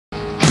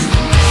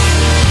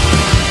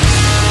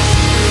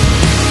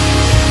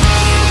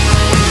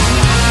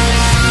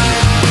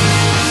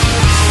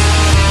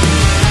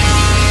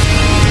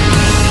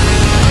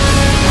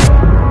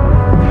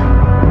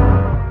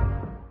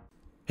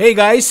Hey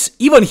guys,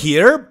 Ivan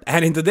here,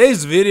 and in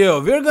today's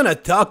video we're gonna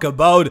talk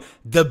about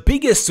the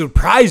biggest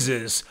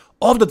surprises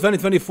of the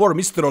 2024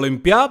 Mr.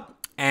 Olympia,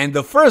 and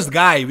the first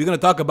guy we're gonna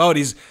talk about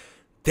is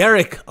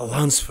Derek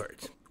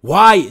Lunsford.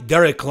 Why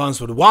Derek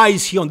Lunsford? Why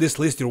is he on this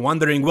list, you're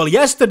wondering? Well,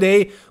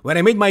 yesterday when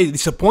I made my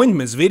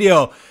disappointments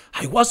video,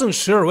 I wasn't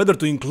sure whether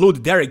to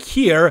include Derek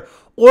here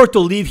or to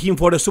leave him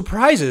for the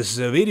surprises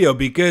video,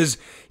 because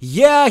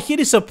yeah, he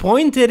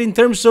disappointed in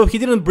terms of he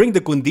didn't bring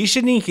the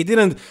conditioning, he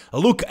didn't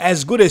look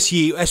as good as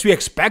we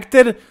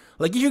expected.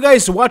 Like, if you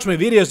guys watch my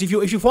videos,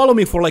 if you follow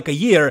me for like a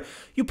year,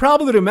 you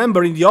probably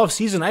remember in the off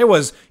season I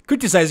was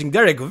criticizing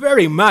Derek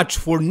very much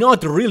for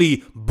not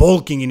really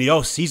bulking in the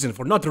off season,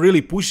 for not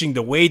really pushing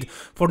the weight,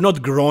 for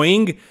not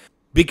growing.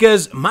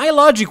 Because my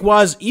logic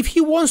was, if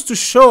he wants to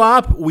show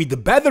up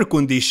with better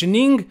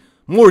conditioning,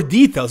 more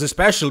details,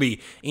 especially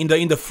in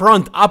the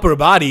front upper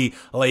body,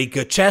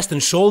 like chest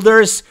and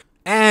shoulders,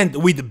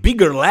 and with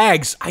bigger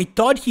legs, I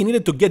thought he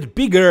needed to get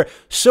bigger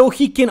so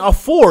he can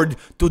afford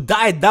to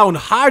diet down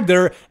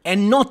harder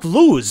and not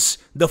lose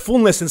the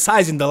fullness and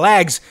size in the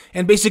legs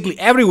and basically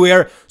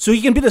everywhere, so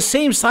he can be the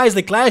same size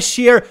like last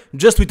year,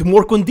 just with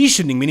more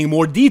conditioning, meaning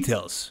more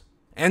details.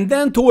 And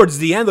then towards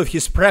the end of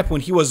his prep,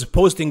 when he was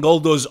posting all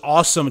those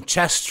awesome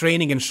chest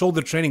training and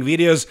shoulder training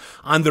videos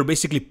under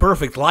basically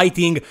perfect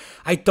lighting,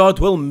 I thought,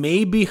 well,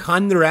 maybe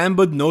Hunter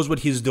Rambod knows what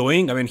he's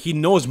doing. I mean, he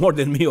knows more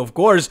than me, of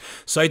course,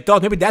 so I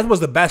thought maybe that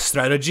was the best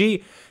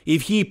strategy.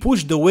 If he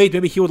pushed the weight,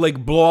 maybe he would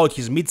like blow out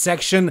his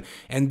midsection,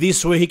 and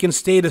this way he can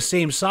stay the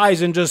same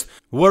size and just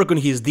work on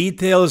his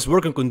details,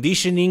 work on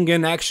conditioning,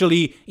 and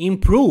actually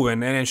improve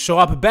and show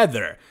up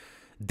better.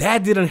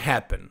 That didn't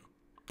happen.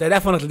 That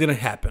definitely didn't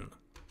happen.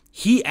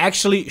 He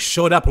actually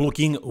showed up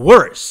looking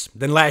worse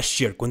than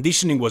last year.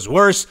 Conditioning was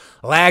worse,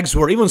 legs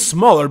were even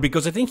smaller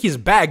because I think his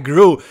back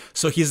grew,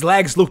 so his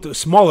legs looked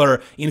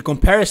smaller in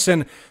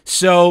comparison.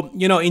 So,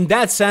 you know, in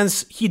that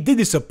sense, he did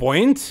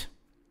disappoint.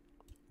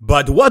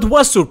 But what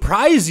was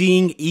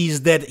surprising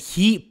is that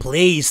he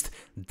placed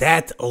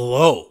that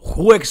low.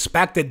 Who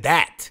expected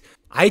that?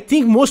 I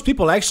think most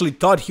people actually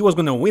thought he was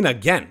gonna win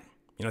again.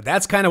 You know,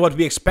 that's kind of what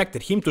we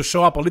expected, him to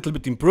show up a little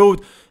bit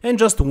improved and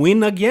just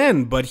win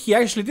again. But he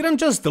actually didn't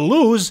just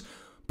lose,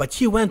 but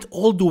he went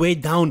all the way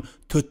down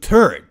to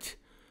third.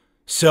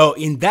 So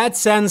in that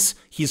sense,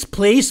 his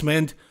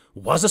placement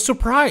was a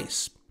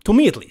surprise, to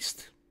me at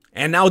least.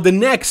 And now the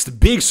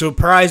next big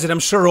surprise, and I'm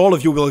sure all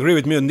of you will agree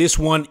with me on this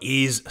one,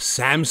 is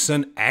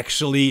Samson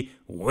actually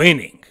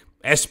winning.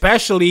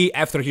 Especially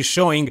after his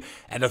showing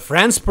at the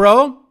France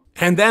Pro,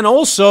 and then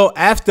also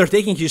after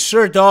taking his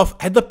shirt off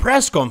at the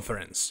press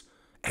conference.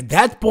 At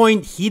that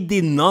point, he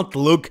did not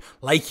look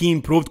like he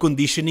improved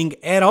conditioning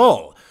at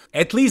all.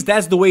 At least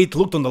that's the way it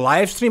looked on the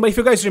live stream, but if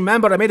you guys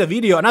remember, I made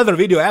another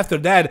video after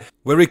that,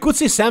 where we could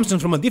see Samson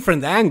from a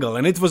different angle,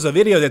 and it was a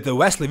video that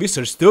Wesley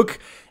Vissers took,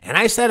 and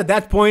I said at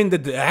that point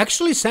that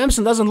actually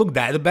Samson doesn't look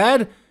that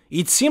bad.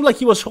 It seemed like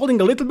he was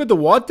holding a little bit of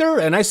water,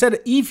 and I said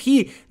if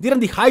he didn't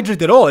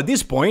dehydrate at all at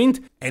this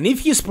point, and if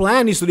his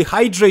plan is to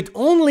dehydrate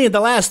only at the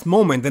last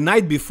moment, the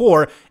night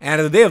before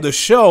and the day of the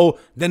show,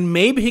 then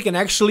maybe he can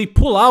actually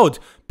pull out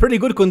pretty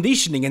good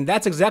conditioning, and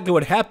that's exactly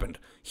what happened.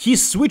 He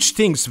switched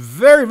things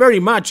very,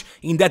 very much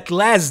in that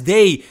last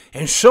day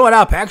and showed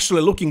up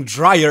actually looking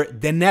drier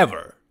than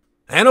ever.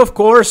 And of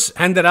course,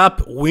 ended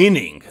up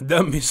winning the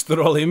Mr.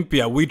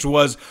 Olympia, which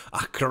was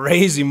a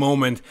crazy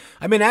moment.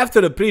 I mean,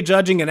 after the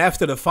prejudging and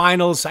after the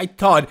finals, I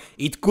thought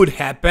it could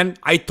happen.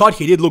 I thought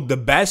he did look the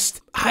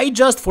best. I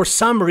just, for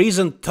some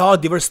reason,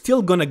 thought they were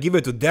still gonna give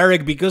it to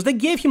Derek because they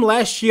gave him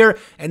last year,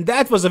 and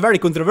that was a very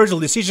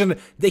controversial decision.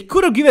 They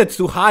could have given it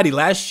to Hadi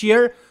last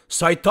year,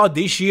 so I thought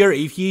this year,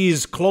 if he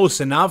is close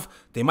enough,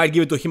 they might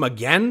give it to him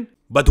again.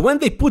 But when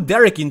they put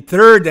Derek in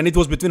third and it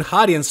was between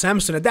Hadi and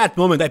Samson, at that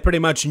moment I pretty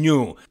much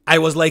knew. I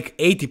was like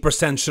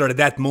 80% sure at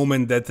that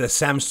moment that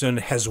Samson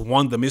has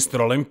won the Mr.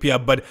 Olympia,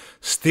 but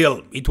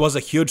still, it was a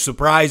huge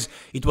surprise.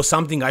 It was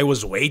something I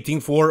was waiting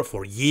for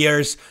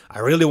years. I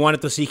really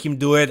wanted to see him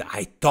do it.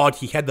 I thought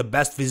he had the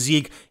best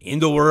physique in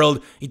the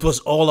world. It was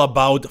all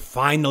about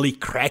finally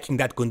cracking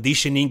that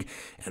conditioning.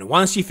 And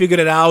once he figured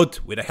it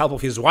out, with the help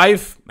of his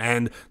wife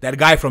and that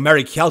guy from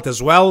Eric Health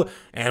as well,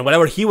 and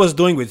whatever he was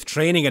doing with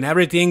training and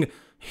everything,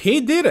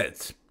 he did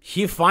it.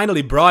 He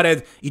finally brought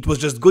it. It was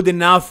just good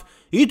enough.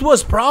 It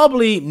was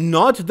probably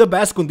not the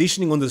best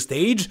conditioning on the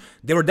stage.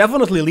 They were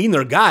definitely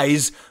leaner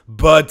guys,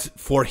 but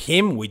for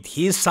him, with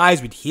his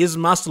size, with his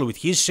muscle, with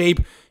his shape,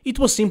 it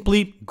was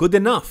simply good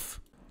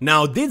enough.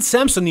 Now, did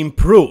Samson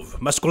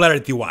improve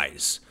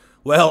muscularity-wise?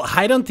 Well,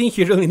 I don't think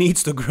he really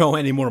needs to grow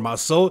any more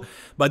muscle,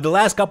 but the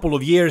last couple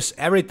of years,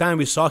 every time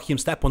we saw him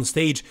step on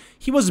stage,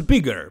 he was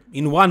bigger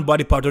in one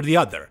body part or the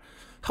other.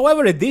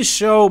 However, at this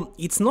show,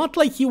 it's not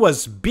like he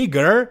was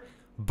bigger,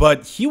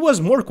 but he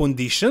was more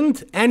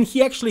conditioned and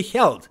he actually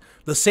held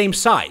the same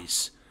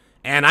size.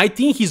 And I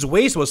think his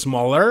waist was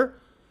smaller,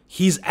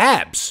 his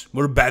abs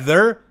were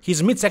better,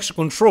 his midsection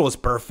control was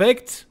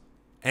perfect.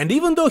 And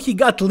even though he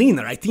got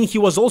leaner, I think he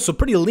was also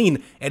pretty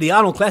lean at the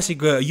Arnold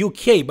Classic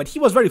UK, but he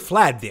was very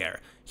flat there.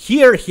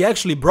 Here, he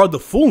actually brought the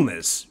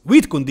fullness,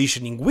 with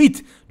conditioning,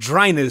 with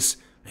dryness,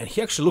 and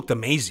he actually looked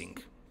amazing.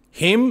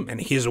 Him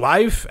and his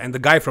wife and the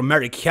guy from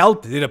Merrick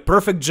Health did a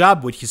perfect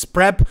job with his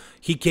prep.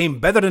 He came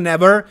better than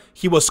ever.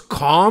 He was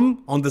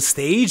calm on the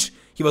stage.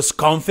 He was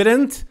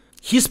confident.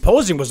 His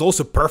posing was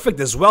also perfect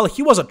as well.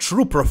 He was a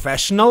true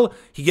professional.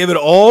 He gave it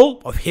all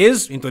of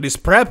his into this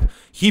prep.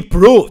 He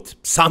proved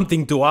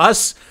something to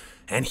us.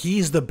 And he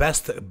is the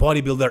best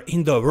bodybuilder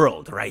in the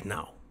world right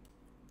now.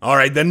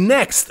 Alright, the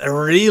next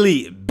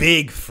really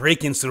big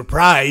freaking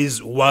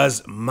surprise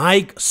was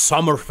Mike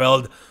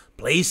Sommerfeld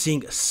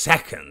placing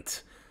second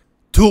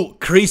to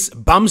Chris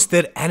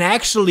Bumstead, and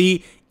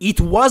actually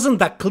it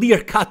wasn't a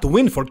clear-cut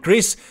win for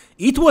Chris.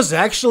 It was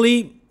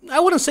actually, I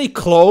wouldn't say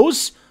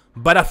close,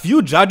 but a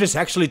few judges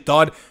actually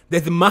thought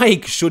that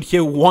Mike should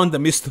have won the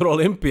Mr.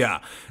 Olympia.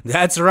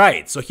 That's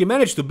right. So he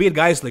managed to beat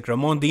guys like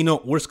Ramon Dino,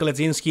 Urs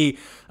Kalecinski,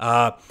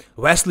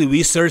 Wesley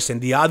Wissers, and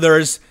the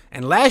others.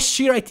 And last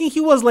year, I think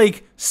he was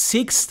like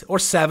 6th or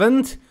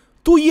 7th.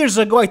 2 years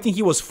ago, I think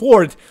he was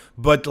 4th,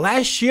 but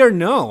last year,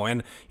 no.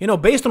 And, you know,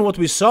 based on what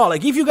we saw,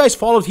 like, if you guys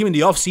followed him in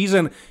the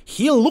off-season,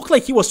 he looked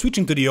like he was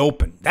switching to the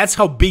open. That's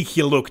how big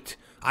he looked.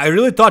 I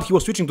really thought he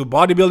was switching to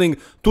bodybuilding,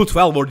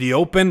 212 or the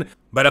open,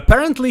 but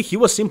apparently he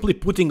was simply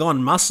putting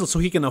on muscle so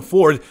he can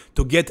afford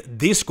to get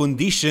this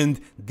conditioned,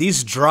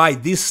 this dry,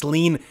 this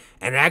lean,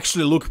 and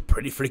actually look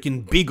pretty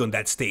freaking big on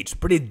that stage,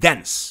 pretty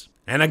dense.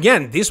 And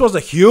again, this was a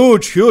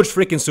huge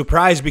freaking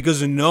surprise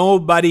because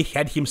nobody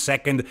had him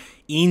second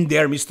in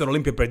their Mr.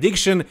 Olympia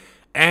prediction.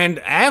 And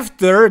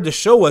after the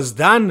show was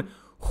done,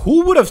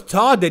 who would have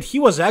thought that he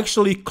was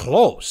actually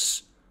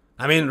close?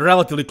 I mean,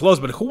 relatively close,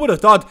 but who would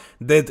have thought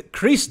that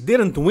Chris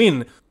didn't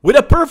win with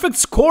a perfect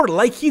score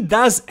like he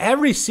does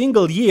every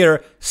single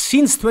year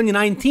since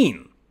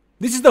 2019?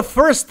 This is the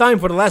first time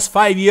for the last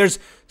 5 years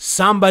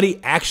somebody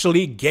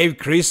actually gave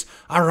Chris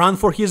a run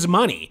for his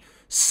money.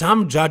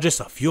 Some judges,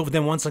 a few of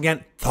them once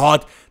again,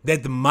 thought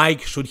that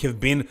Mike should have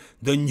been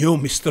the new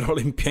Mr.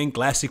 Olympia in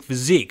classic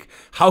physique.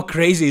 How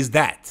crazy is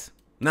that?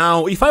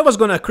 Now, if I was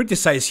gonna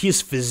criticize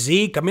his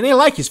physique, I mean, I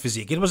like his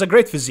physique. It was a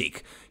great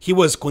physique. He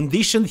was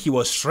conditioned, he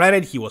was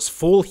shredded, he was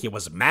full, he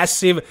was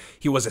massive,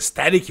 he was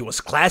aesthetic, he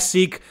was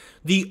classic.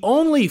 The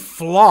only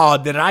flaw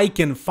that I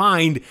can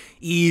find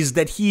is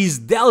that his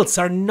delts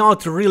are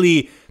not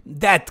really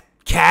that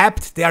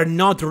capped, they are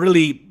not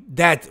really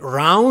that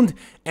round,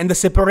 and the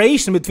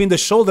separation between the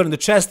shoulder and the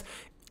chest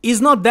is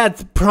not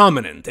that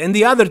prominent. And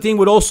the other thing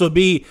would also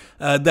be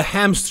the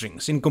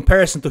hamstrings. In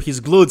comparison to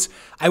his glutes,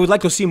 I would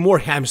like to see more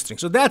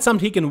hamstrings. So that's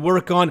something he can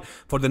work on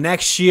for the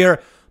next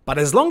year. But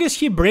as long as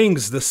he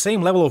brings the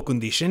same level of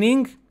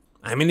conditioning,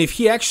 I mean, if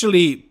he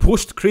actually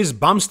pushed Chris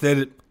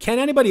Bumstead, can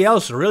anybody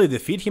else really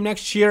defeat him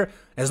next year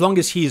as long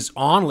as he's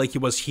on like he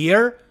was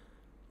here?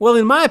 Well,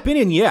 in my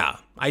opinion, yeah.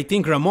 I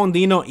think Ramon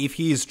Dino, if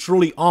he is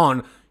truly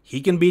on, he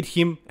can beat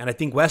him, and I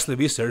think Wesley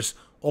Wissers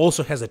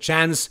also has a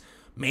chance.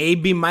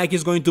 Maybe Mike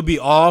is going to be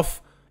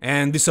off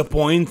and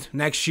disappoint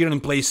next year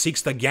and play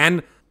 6th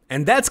again.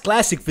 And that's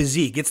classic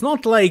physique. It's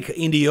not like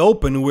in the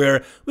open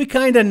where we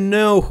kind of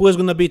know who's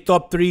going to be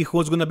top 3,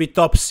 who's going to be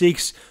top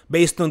 6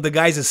 based on the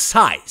guy's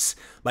size.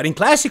 But in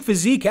classic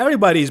physique,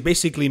 everybody is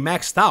basically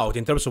maxed out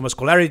in terms of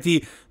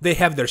muscularity. They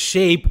have their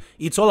shape.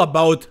 It's all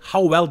about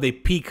how well they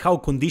peak, how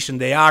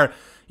conditioned they are.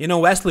 You know,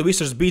 Wesley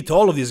Wissers beat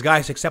all of these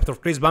guys except for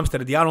Chris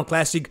Bumstead at the Arnold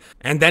Classic,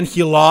 and then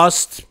he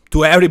lost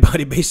to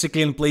everybody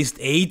basically and placed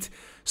 8th.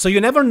 So you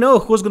never know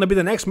who's going to be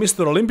the next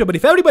Mr. Olympia, but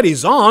if everybody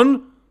is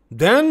on,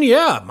 then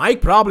yeah, Mike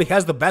probably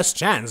has the best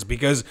chance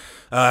because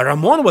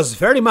Ramon was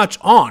very much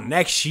on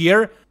next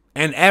year,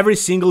 and every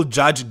single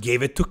judge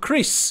gave it to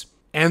Chris.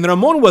 And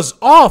Ramon was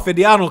off at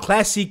the Arnold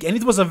Classic, and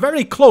it was a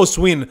very close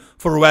win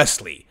for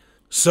Wesley.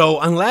 So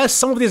unless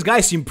some of these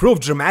guys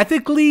improve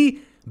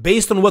dramatically,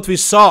 based on what we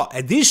saw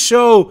at this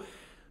show,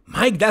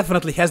 Mike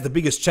definitely has the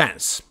biggest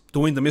chance to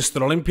win the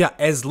Mr. Olympia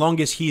as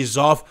long as he is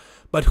off,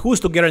 but who's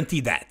to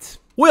guarantee that?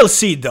 We'll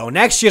see though.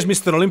 Next year's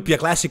Mr. Olympia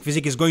Classic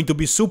Physique is going to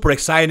be super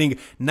exciting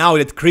now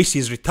that Chris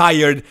is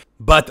retired,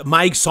 but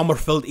Mike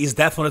Sommerfeld is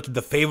definitely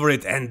the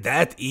favorite, and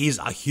that is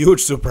a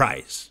huge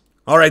surprise.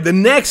 Alright, the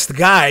next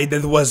guy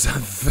that was a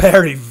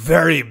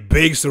very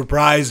big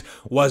surprise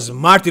was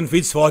Martin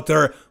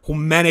Fitzwater, who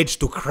managed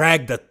to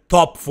crack the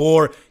top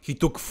 4. He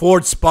took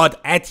 4th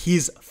spot at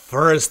his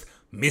first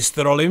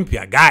Mr.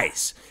 Olympia.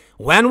 Guys,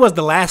 when was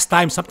the last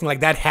time something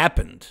like that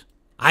happened?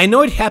 I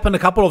know it happened a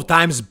couple of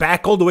times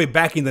back, all the way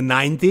back in the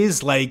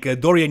 90s,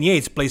 like Dorian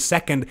Yates placed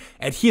 2nd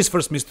at his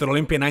first Mr.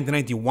 Olympia in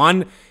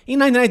 1991. In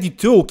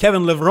 1992,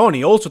 Kevin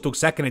Levroni also took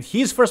 2nd at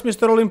his first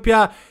Mr.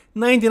 Olympia.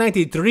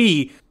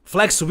 1993,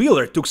 Flex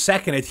Wheeler took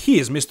 2nd at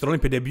his Mr.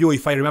 Olympia debut,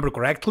 if I remember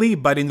correctly,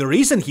 but in the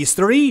recent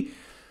history,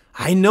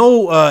 I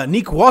know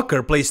Nick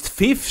Walker placed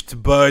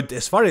 5th, but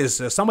as far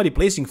as somebody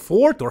placing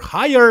 4th or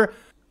higher,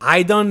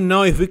 I don't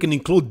know if we can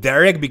include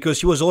Derek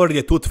because he was already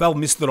a 212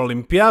 Mr.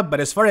 Olympia, but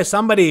as far as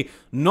somebody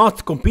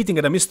not competing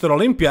at a Mr.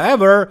 Olympia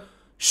ever,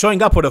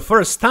 showing up for the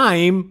first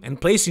time and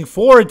placing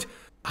 4th,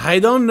 I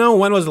don't know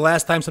when was the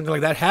last time something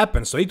like that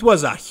happened. So it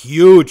was a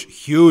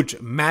huge,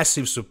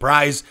 massive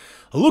surprise.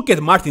 look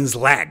at Martin's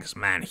legs,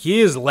 man.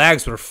 His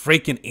legs were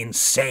freaking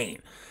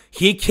insane.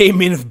 He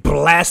came in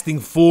blasting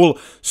full,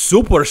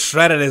 super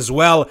shredded as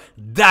well,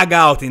 dug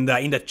out in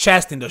the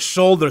chest, in the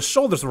shoulders.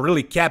 Shoulders were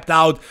really capped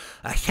out,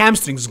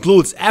 hamstrings,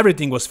 glutes,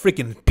 everything was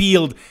freaking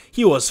peeled.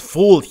 He was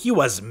full, he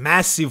was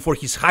massive for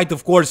his height,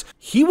 of course.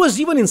 He was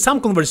even in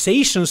some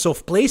conversations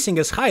of placing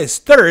as high as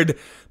third,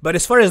 but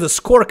as far as the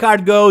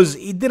scorecard goes,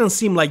 it didn't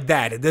seem like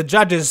that. The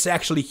judges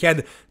actually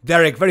had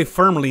Derek very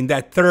firmly in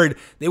that third.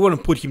 They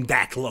wouldn't put him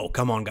that low.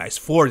 Come on, guys,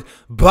 fourth.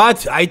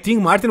 But I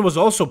think Martin was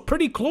also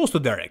pretty close to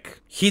Derek.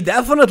 He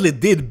definitely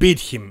did beat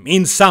him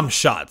in some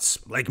shots.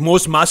 Like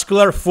most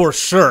muscular, for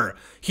sure,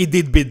 he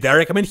did beat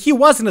Derek. I mean, he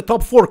was in the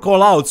top 4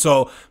 call-out,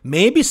 so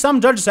maybe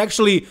some judges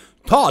actually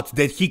thought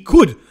that he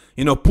could,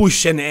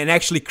 push and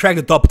actually crack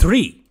the top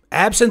 3.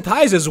 Abs and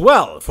thighs as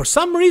well. For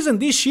some reason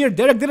this year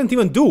Derek didn't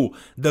even do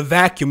the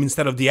vacuum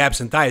instead of the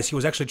abs and thighs. He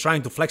was actually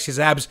trying to flex his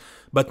abs,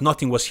 but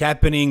nothing was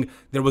happening.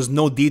 There was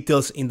no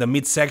details in the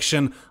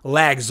midsection.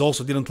 Legs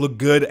also didn't look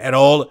good at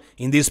all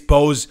in this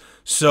pose.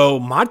 So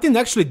Martin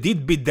actually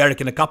did beat Derek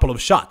in a couple of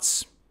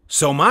shots.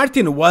 So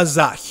Martin was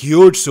a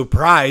huge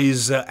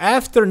surprise.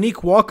 After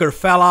Nick Walker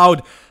fell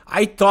out,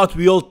 I thought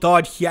we all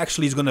thought he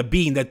actually is gonna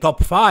be in the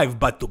top 5,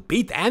 but to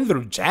beat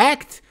Andrew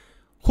Jacked?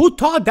 Who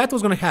thought that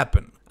was gonna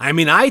happen? I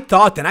mean, I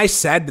thought and I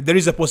said that there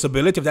is a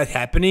possibility of that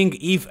happening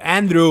if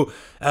Andrew,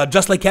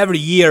 just like every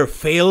year,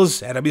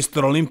 fails at a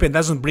Mr. Olympia and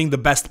doesn't bring the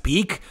best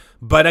peak.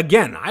 But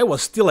again, I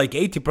was still like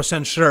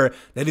 80% sure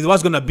that it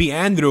was gonna be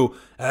Andrew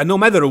no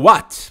matter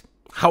what.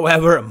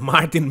 However,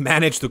 Martin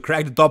managed to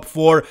crack the top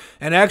 4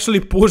 and actually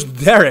pushed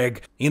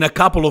Derek. In a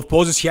couple of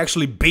poses, he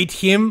actually beat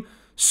him.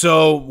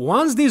 So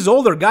once these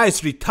older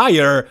guys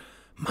retire,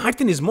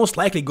 Martin is most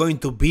likely going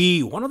to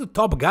be one of the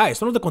top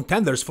guys, one of the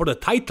contenders for the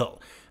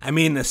title. I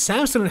mean,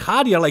 Samson and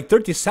Hadi are like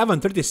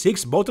 37,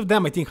 36, both of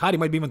them. I think Hadi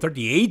might be even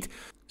 38.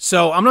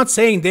 So I'm not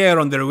saying they're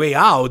on their way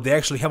out. They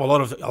actually have a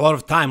lot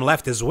of time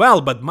left as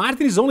well. But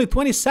Martin is only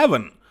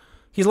 27.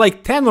 He's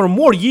like 10 or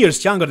more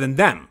years younger than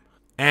them.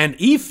 And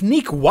if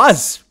Nick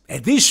was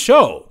at this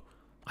show,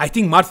 I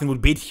think Martin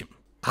would beat him.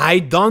 I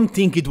don't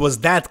think it was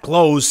that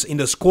close in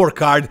the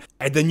scorecard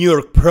at the New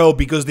York Pro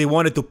because they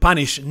wanted to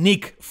punish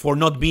Nick for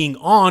not being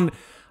on.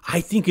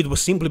 I think it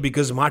was simply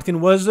because Martin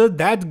was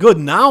that good.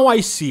 Now I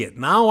see it.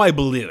 Now I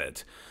believe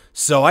it.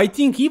 So I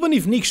think even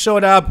if Nick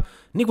showed up,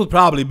 Nick would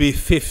probably be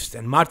 5th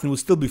and Martin would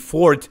still be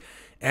 4th.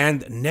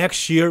 And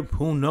next year,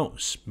 who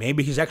knows?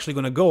 Maybe he's actually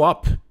going to go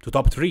up to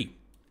top 3.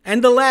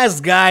 And the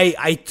last guy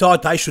I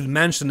thought I should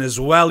mention as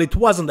well, it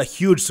wasn't a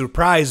huge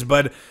surprise,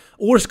 but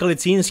Urs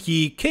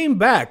Kalicinski came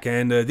back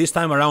and this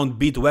time around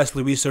beat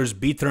Wesley Wissers,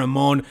 beat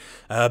Ramon,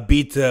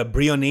 beat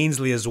Breon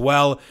Ainsley as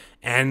well,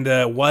 and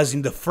was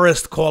in the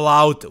first call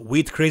out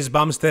with Chris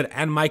Bumstead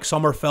and Mike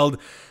Sommerfeld.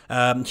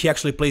 He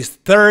actually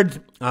placed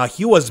 3rd.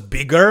 He was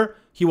bigger,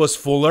 he was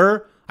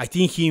fuller. I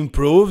think he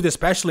improved,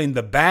 especially in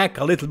the back,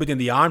 a little bit in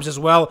the arms as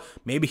well.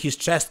 Maybe his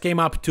chest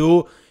came up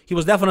too. He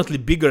was definitely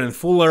bigger and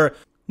fuller.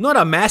 Not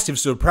a massive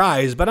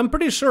surprise, but I'm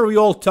pretty sure we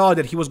all thought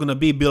that he was going to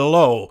be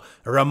below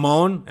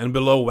Ramon and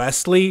below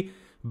Wesley.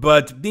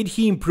 But did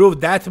he improve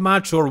that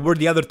much, or were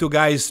the other 2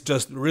 guys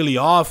just really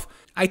off?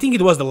 I think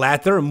it was the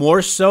latter,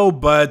 more so,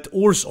 but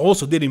Urs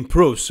also did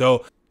improve,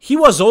 so he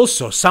was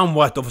also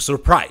somewhat of a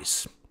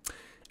surprise.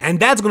 And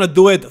that's gonna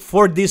do it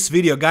for this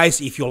video, guys.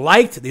 If you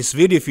liked this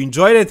video, if you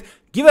enjoyed it,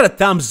 give it a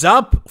thumbs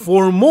up.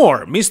 For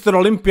more Mr.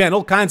 Olympia and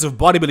all kinds of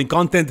bodybuilding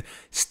content,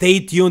 stay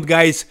tuned,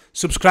 guys.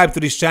 Subscribe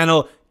to this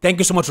channel. Thank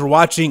you so much for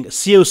watching.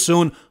 See you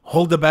soon.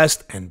 All the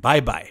best and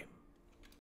bye-bye.